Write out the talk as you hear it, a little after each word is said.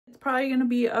probably gonna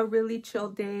be a really chill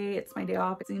day. It's my day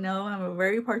off. As you know, I'm a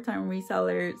very part-time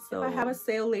reseller, so if I have a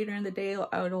sale later in the day,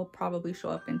 it'll probably show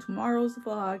up in tomorrow's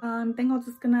vlog. I think I'm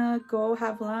just gonna go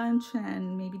have lunch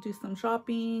and maybe do some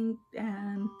shopping,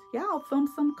 and yeah, I'll film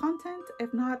some content.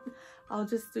 If not, I'll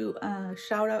just do a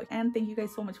shout out. And thank you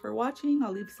guys so much for watching.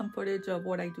 I'll leave some footage of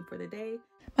what I do for the day.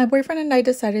 My boyfriend and I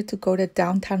decided to go to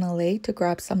downtown LA to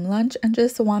grab some lunch and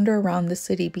just wander around the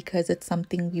city because it's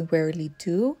something we rarely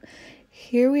do.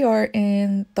 Here we are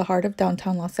in the heart of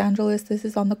downtown Los Angeles. This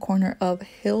is on the corner of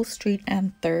Hill Street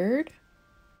and 3rd.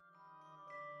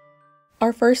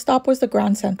 Our first stop was the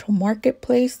Grand Central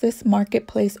Marketplace. This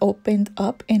marketplace opened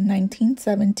up in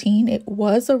 1917. It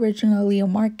was originally a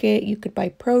market. You could buy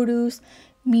produce,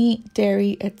 meat,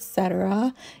 dairy,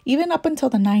 etc. even up until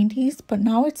the 90s, but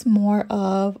now it's more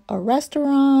of a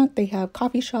restaurant. They have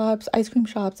coffee shops, ice cream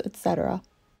shops, etc.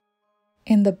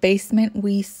 In the basement,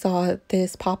 we saw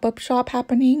this pop-up shop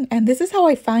happening, and this is how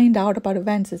I find out about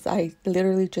events, is I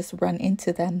literally just run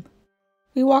into them.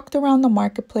 We walked around the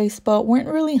marketplace but weren't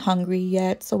really hungry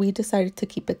yet, so we decided to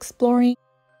keep exploring.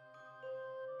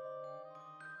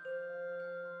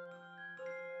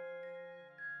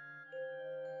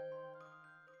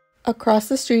 Across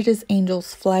the street is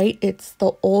Angel's Flight. It's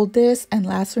the oldest and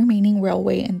last remaining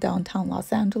railway in downtown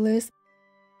Los Angeles.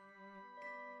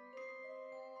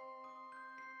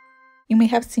 You may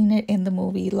have seen it in the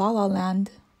movie La La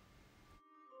Land.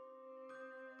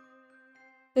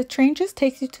 The train just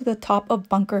takes you to the top of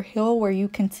Bunker Hill where you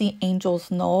can see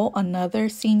Angel's Knoll. Another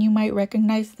scene you might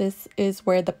recognize. This is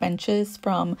where the benches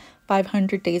from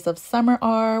 500 Days of Summer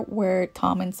are, where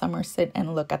Tom and Summer sit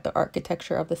and look at the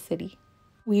architecture of the city.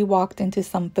 We walked into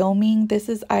some filming. This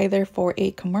is either for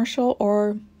a commercial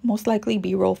or most likely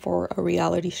B-roll for a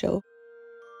reality show.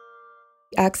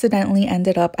 We accidentally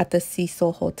ended up at the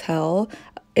Cecil Hotel.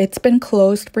 It's been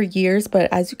closed for years,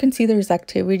 but as you can see, there's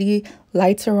activity.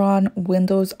 Lights are on,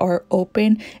 windows are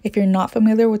open. If you're not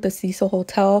familiar with the Cecil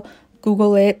Hotel,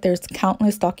 Google it. There's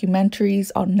countless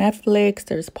documentaries on Netflix.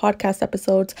 There's podcast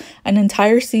episodes. An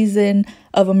entire season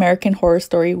of American Horror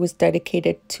Story was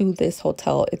dedicated to this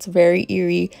hotel. It's very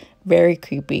eerie, very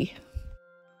creepy.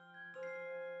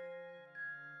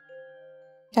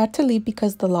 We had to leave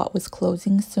because the lot was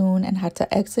closing soon and had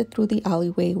to exit through the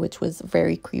alleyway, which was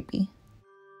very creepy.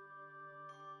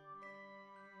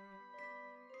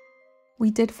 We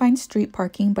did find street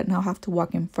parking, but now have to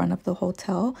walk in front of the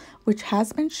hotel, which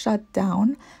has been shut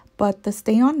down. But the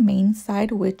Stay on Main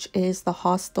side, which is the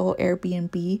hostel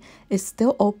Airbnb, is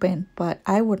still open, but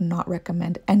I would not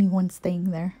recommend anyone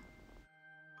staying there.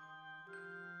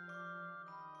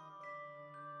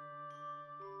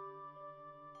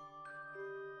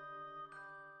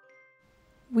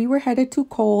 We were headed to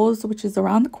Kohl's, which is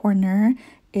around the corner.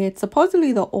 It's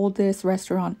supposedly the oldest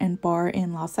restaurant and bar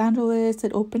in Los Angeles.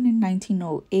 It opened in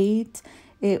 1908.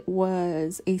 It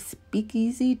was a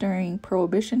speakeasy during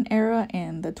Prohibition era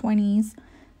in the 20s.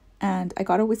 And I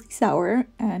got a whiskey sour,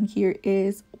 and here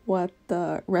is what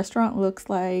the restaurant looks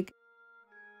like.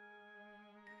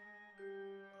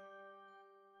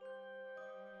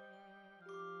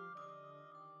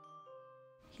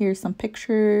 Here's some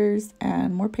pictures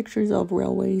and more pictures of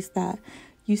railways that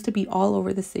used to be all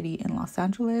over the city in Los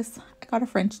Angeles. I got a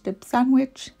French dip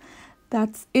sandwich.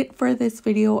 That's it for this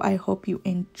video. I hope you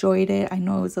enjoyed it. I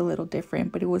know it was a little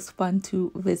different, but it was fun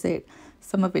to visit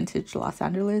some of vintage Los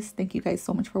Angeles. Thank you guys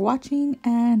so much for watching,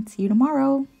 and see you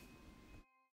tomorrow.